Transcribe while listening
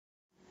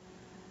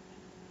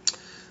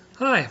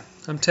Hi,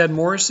 I'm Ted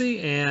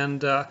Morrissey,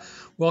 and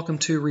welcome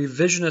to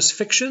Revisionist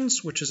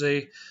Fictions, which is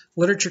a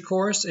literature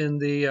course in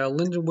the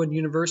Lindenwood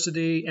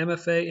University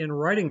MFA in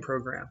Writing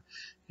program.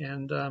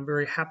 And I'm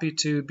very happy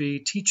to be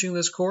teaching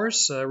this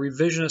course.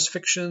 Revisionist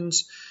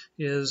Fictions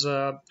is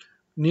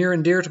near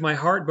and dear to my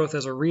heart, both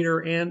as a reader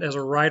and as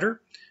a writer.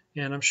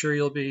 And I'm sure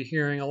you'll be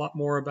hearing a lot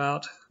more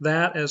about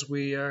that as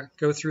we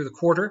go through the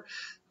quarter.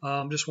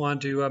 Just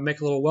wanted to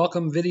make a little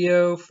welcome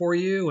video for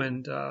you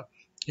and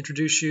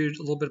introduce you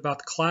a little bit about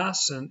the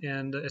class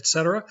and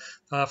etc.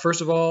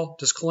 First of all,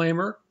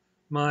 disclaimer,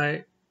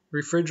 my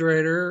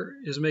refrigerator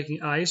is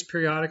making ice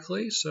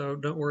periodically, so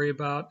don't worry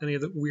about any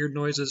of the weird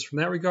noises from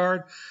that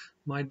regard.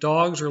 My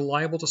dogs are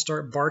liable to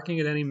start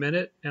barking at any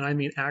minute, and I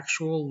mean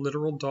actual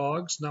literal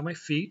dogs, not my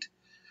feet.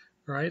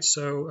 All right,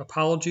 so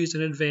apologies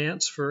in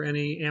advance for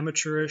any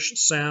amateurish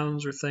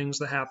sounds or things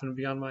that happen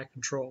beyond my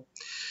control.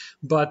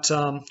 But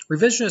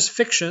Revisionist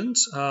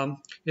Fictions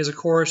is a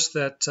course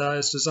that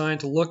is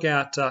designed to look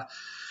at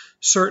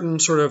certain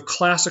sort of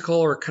classical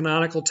or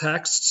canonical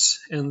texts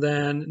and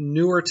then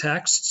newer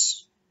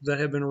texts that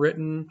have been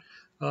written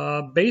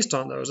based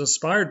on those,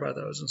 inspired by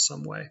those in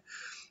some way.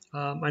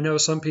 I know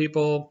some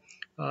people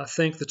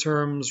think the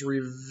terms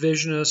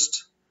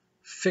revisionist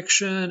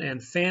fiction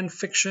and fan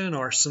fiction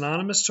are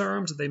synonymous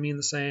terms, that they mean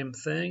the same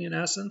thing in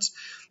essence.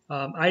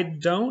 I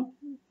don't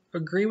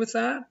agree with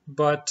that,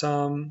 but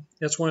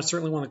that's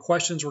certainly one of the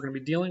questions we're going to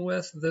be dealing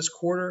with this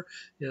quarter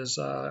is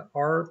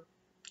are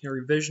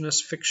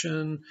revisionist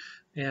fiction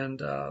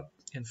and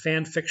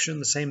fan fiction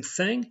the same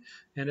thing?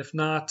 And if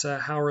not,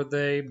 how are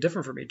they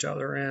different from each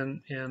other?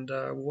 And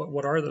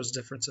what are those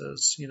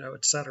differences,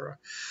 etc.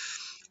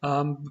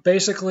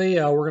 Basically,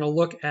 we're going to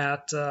look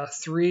at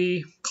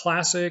three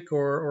classic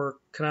or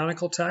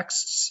canonical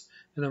texts,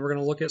 and then we're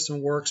going to look at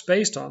some works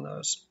based on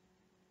those.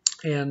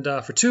 And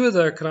for two of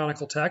the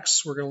canonical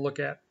texts, we're going to look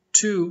at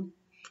two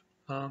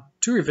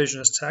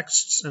revisionist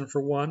texts, and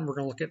for one, we're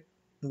going to look at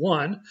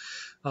one.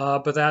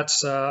 But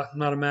that's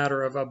not a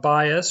matter of a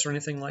bias or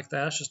anything like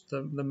that. It's just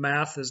the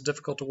math is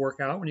difficult to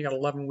work out when you got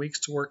 11 weeks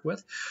to work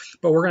with.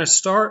 But we're going to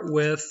start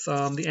with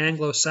the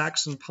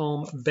Anglo-Saxon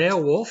poem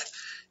Beowulf,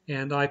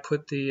 and I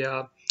put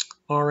the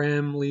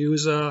R.M.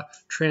 Liuzza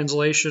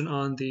translation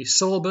on the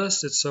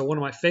syllabus. It's one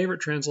of my favorite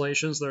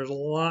translations. There's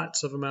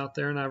lots of them out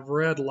there, and I've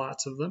read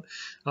lots of them.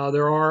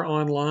 There are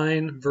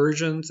online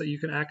versions that you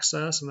can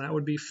access, and that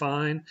would be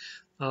fine.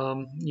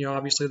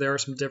 Obviously there are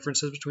some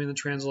differences between the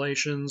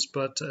translations,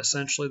 but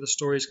essentially the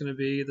story is going to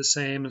be the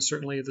same, and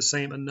certainly the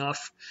same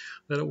enough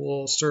that it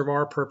will serve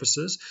our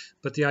purposes.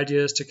 But the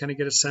idea is to kind of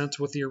get a sense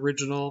of what the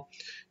original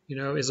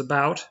is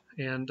about,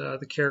 and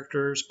the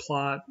characters,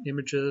 plot,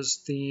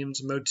 images,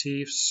 themes,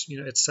 motifs,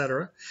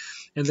 etc.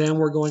 And then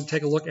we're going to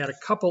take a look at a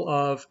couple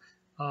of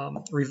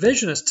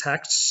revisionist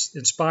texts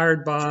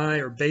inspired by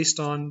or based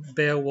on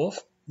Beowulf.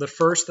 The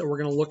first that we're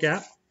going to look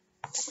at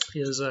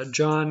is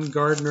John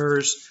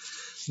Gardner's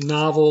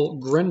novel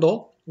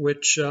Grendel,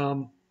 which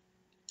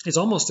is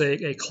almost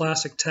a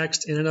classic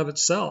text in and of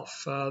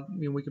itself.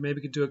 We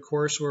could do a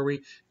course where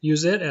we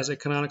use it as a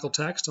canonical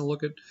text and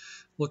look at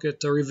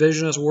a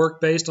revisionist work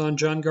based on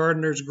John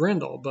Gardner's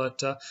Grendel.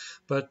 But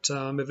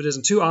if it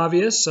isn't too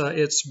obvious,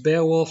 it's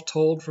Beowulf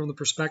told from the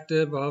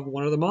perspective of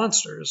one of the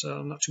monsters.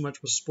 Not too much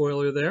of a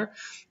spoiler there,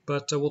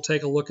 but we'll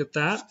take a look at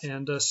that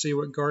and see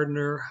what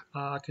Gardner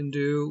can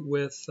do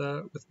with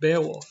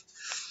Beowulf.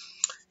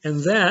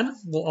 And then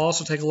we'll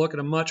also take a look at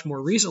a much more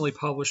recently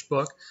published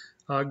book,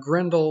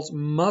 Grendel's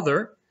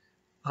Mother,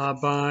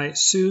 by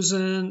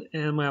Susan,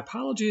 and my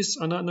apologies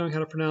on not knowing how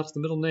to pronounce the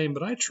middle name,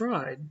 but I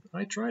tried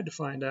to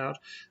find out.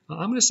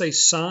 I'm going to say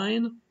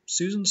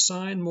Susan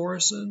Sign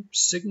Morrison,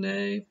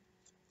 Signe.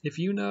 If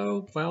you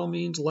know, by all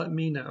means, let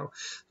me know.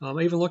 I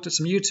even looked at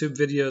some YouTube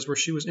videos where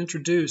she was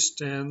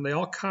introduced, and they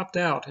all copped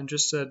out and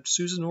just said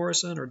Susan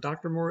Morrison or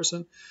Dr.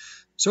 Morrison.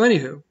 So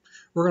anywho,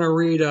 we're going to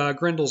read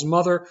Grendel's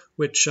Mother,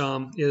 which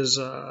is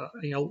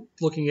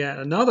looking at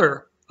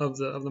another of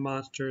the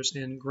monsters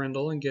in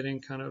Grendel and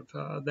getting kind of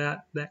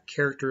that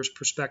character's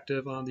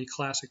perspective on the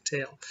classic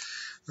tale.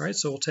 All right,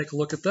 so we'll take a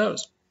look at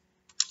those.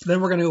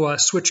 Then we're going to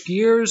switch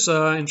gears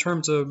in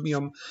terms of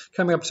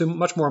coming up to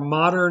much more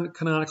modern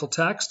canonical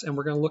text, and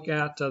we're going to look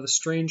at the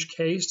strange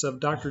case of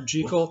Dr.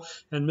 Jekyll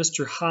and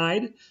Mr.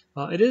 Hyde.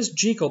 It is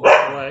Jekyll,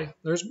 by the way.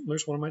 There's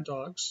one of my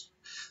dogs,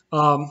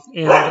 and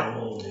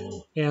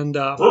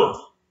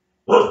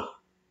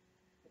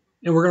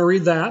we're going to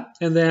read that,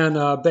 and then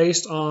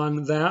based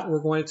on that,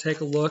 we're going to take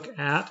a look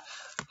at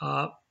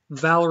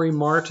Valerie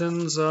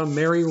Martin's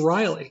Mary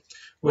Riley,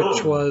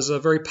 which was a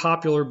very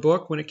popular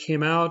book when it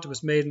came out. It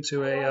was made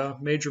into a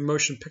major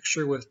motion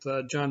picture with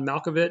John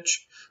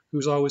Malkovich,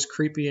 who's always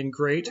creepy and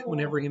great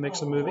whenever he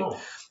makes a movie.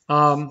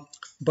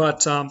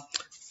 But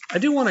I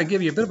do want to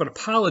give you a bit of an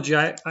apology.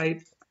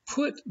 I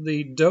put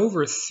the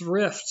Dover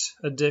Thrift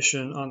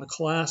edition on the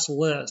class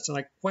list, and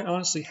I quite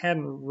honestly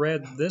hadn't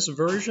read this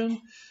version.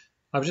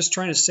 I was just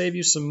trying to save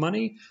you some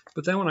money,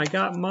 but then when I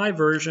got my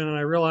version and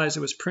I realized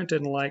it was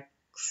printed in like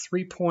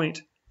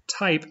 3-point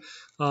type,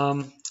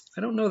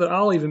 I don't know that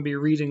I'll even be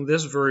reading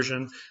this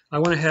version. I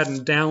went ahead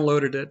and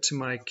downloaded it to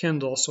my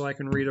Kindle so I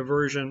can read a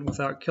version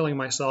without killing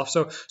myself.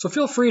 So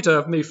feel free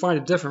to maybe find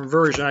a different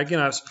version.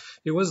 Again,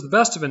 it was the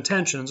best of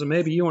intentions, and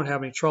maybe you won't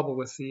have any trouble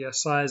with the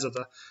size of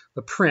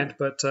the print,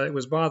 but it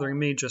was bothering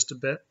me just a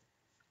bit.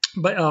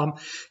 But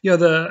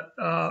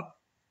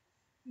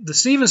the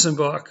Stevenson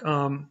book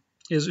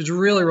is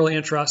really, really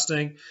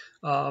interesting.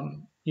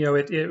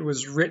 It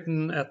was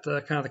written at the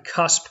kind of the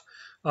cusp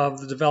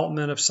of the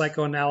development of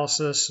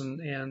psychoanalysis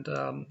and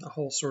a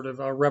whole sort of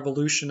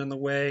revolution in the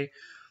way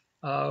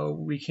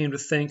we came to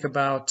think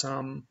about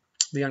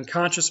the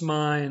unconscious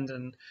mind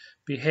and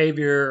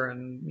behavior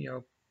and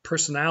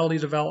personality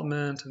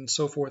development and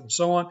so forth and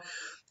so on.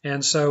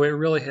 And so it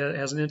really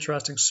has an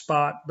interesting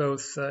spot,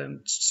 both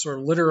in sort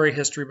of literary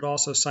history, but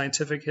also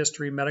scientific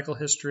history, medical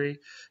history,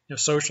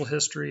 social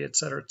history, et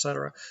cetera, et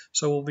cetera.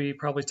 So we'll be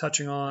probably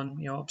touching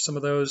on, some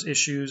of those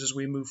issues as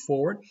we move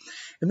forward.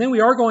 And then we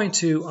are going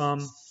to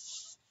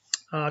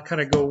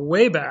kind of go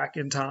way back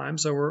in time.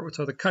 So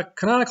the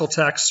canonical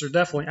texts are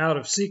definitely out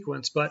of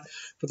sequence, but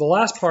for the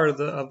last part of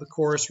the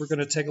course, we're going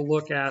to take a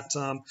look at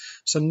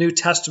some New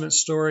Testament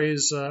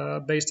stories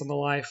based on the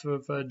life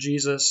of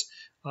Jesus,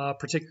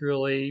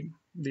 particularly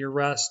the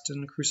arrest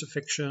and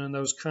crucifixion and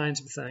those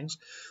kinds of things.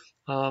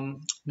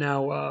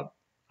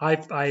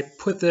 I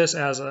put this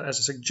as a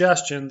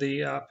suggestion.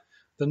 The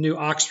New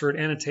Oxford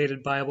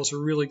Annotated Bible is a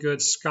really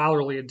good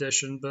scholarly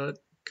edition, but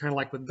kind of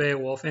like with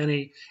Beowulf,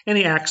 any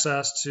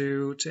access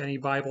to any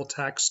Bible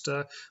text,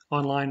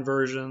 online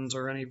versions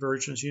or any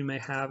versions you may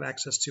have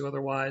access to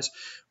otherwise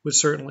would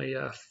certainly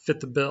fit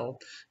the bill.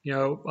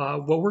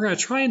 What we're going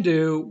to try and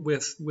do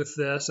with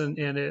this, and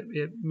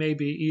it may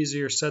be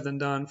easier said than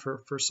done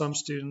for some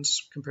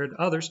students compared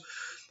to others,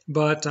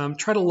 but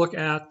try to look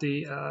at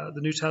the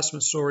New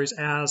Testament stories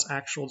as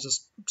actual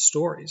just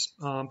stories,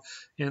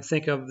 and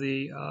think of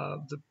the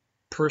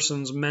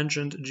persons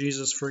mentioned,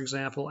 Jesus, for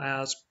example,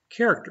 as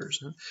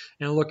characters,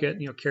 and look at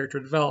character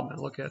development,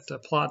 look at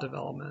plot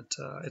development,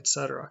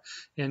 etc.,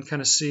 and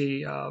kind of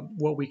see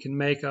what we can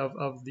make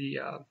of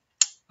the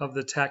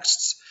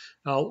texts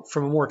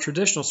from a more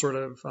traditional sort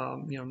of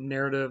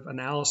narrative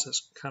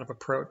analysis kind of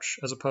approach,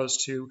 as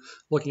opposed to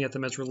looking at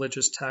them as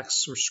religious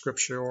texts or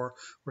scripture or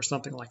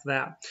something like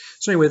that.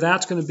 So anyway,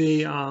 that's going to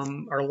be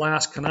our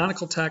last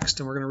canonical text,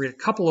 and we're going to read a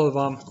couple of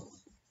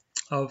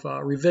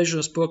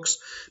revisionist books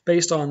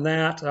based on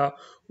that.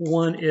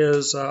 One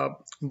is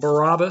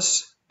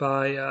Barabbas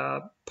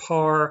by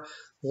Par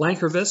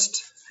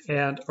Lagerkvist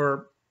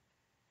or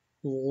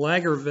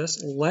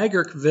Lagerkvist.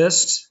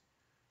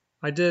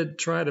 I did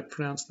try to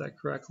pronounce that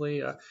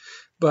correctly,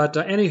 but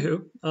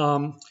anywho,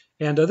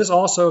 and this is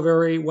also a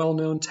very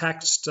well-known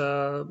text,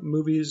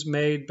 movies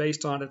made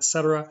based on,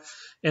 etc.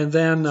 And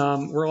then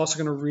we're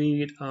also going to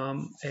read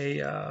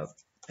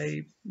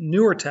a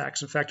newer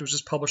text. In fact, it was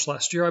just published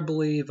last year, I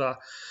believe.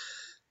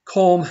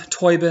 Colm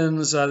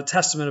Toibin's The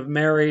Testament of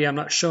Mary. I'm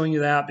not showing you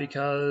that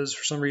because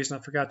for some reason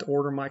I forgot to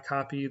order my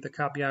copy. The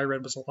copy I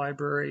read was a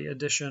library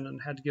edition and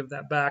had to give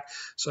that back.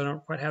 So I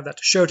don't quite have that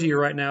to show to you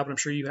right now, but I'm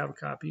sure you have a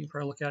copy. You can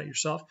probably look at it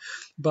yourself.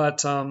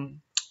 But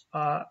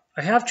I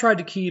have tried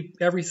to keep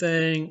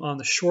everything on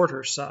the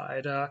shorter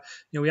side.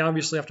 We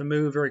obviously have to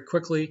move very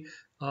quickly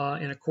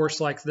in a course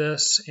like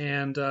this,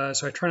 and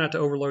so I try not to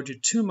overload you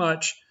too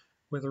much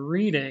with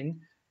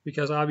reading,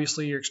 because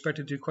obviously you're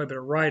expected to do quite a bit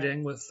of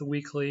writing with the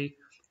weekly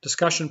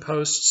discussion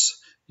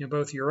posts,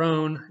 both your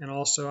own and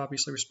also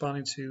obviously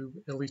responding to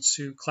at least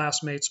two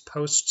classmates'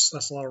 posts.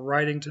 That's a lot of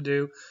writing to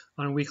do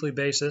on a weekly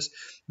basis.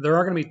 There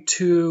are going to be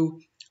two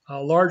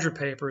larger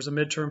papers, a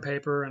midterm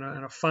paper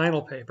and a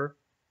final paper.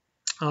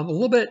 A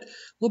little bit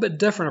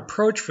different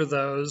approach for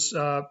those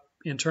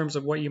in terms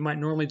of what you might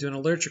normally do in a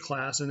literature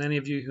class. And any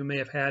of you who may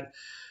have had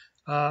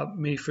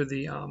me for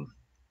the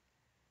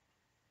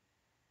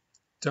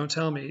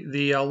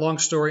the long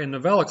story and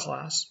novella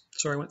class.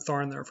 Sorry, I went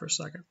Tharn there for a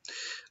second.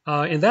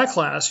 In that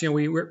class,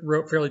 we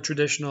wrote fairly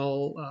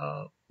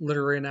traditional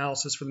literary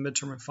analysis for the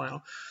midterm and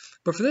final.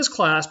 But for this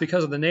class,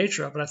 because of the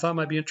nature of it, I thought it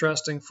might be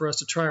interesting for us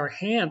to try our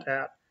hand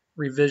at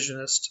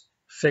revisionist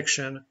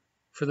fiction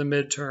for the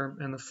midterm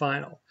and the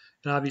final.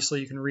 And obviously,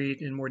 you can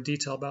read in more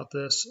detail about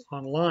this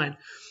online.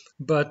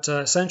 But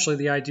essentially,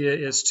 the idea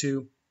is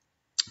to,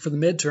 for the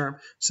midterm,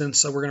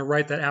 since we're going to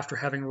write that after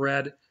having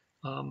read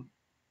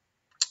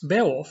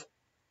Beowulf,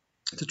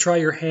 to try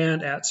your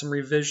hand at some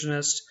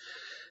revisionist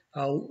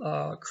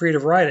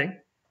creative writing,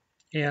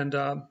 and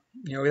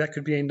that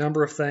could be a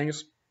number of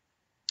things,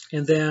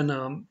 and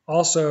then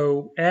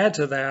also add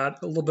to that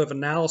a little bit of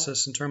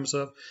analysis in terms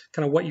of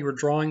kind of what you were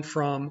drawing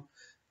from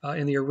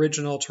in the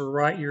original to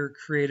write your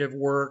creative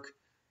work,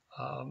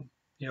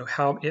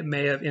 how it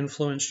may have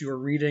influenced your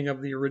reading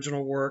of the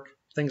original work,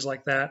 things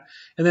like that.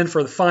 And then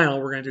for the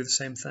final, we're going to do the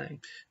same thing,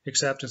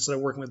 except instead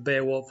of working with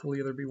Beowulf, we'll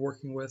either be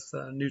working with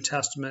New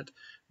Testament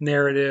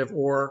narrative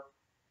or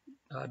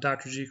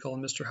Dr. Jekyll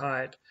and Mr.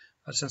 Hyde,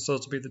 since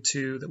those will be the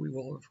two that we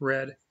will have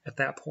read at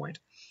that point.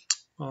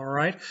 All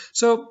right,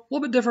 so a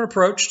little bit different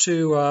approach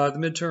to the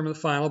midterm and the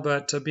final,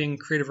 but being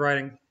creative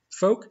writing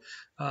folk.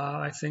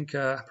 I think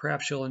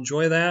perhaps you'll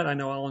enjoy that. I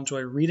know I'll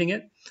enjoy reading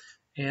it.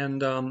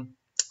 And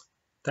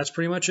that's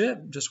pretty much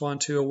it. Just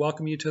want to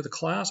welcome you to the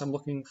class. I'm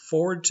looking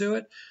forward to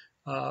it.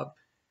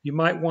 You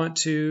might want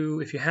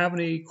to, if you have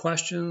any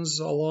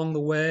questions along the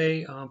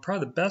way,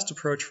 probably the best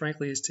approach,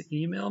 frankly, is to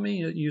email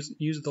me.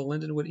 Use the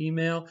Lindenwood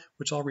email,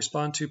 which I'll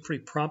respond to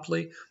pretty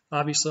promptly.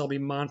 Obviously, I'll be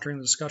monitoring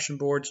the discussion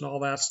boards and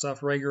all that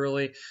stuff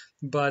regularly.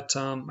 But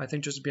I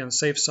think just to be on the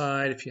safe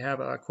side, if you have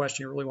a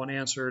question you really want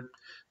answered,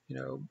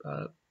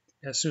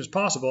 as soon as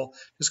possible,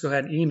 just go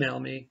ahead and email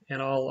me,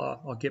 and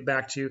I'll get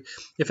back to you.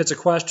 If it's a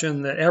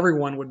question that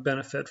everyone would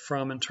benefit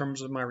from in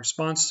terms of my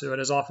response to it,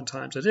 as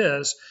oftentimes it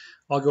is,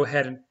 I'll go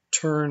ahead and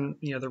turn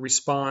the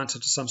response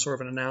into some sort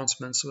of an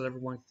announcement so that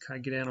everyone can kind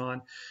of get in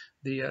on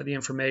the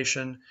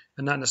information,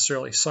 and not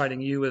necessarily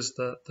citing you as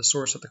the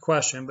source of the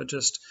question, but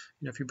just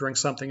if you bring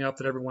something up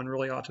that everyone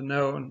really ought to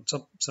know and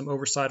some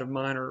oversight of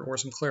mine or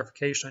some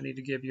clarification I need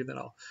to give you, then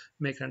I'll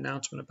make an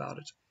announcement about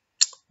it.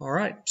 All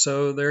right,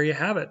 so there you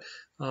have it.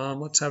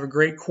 Let's have a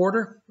great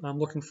quarter. I'm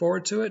looking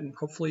forward to it, and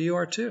hopefully you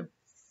are too.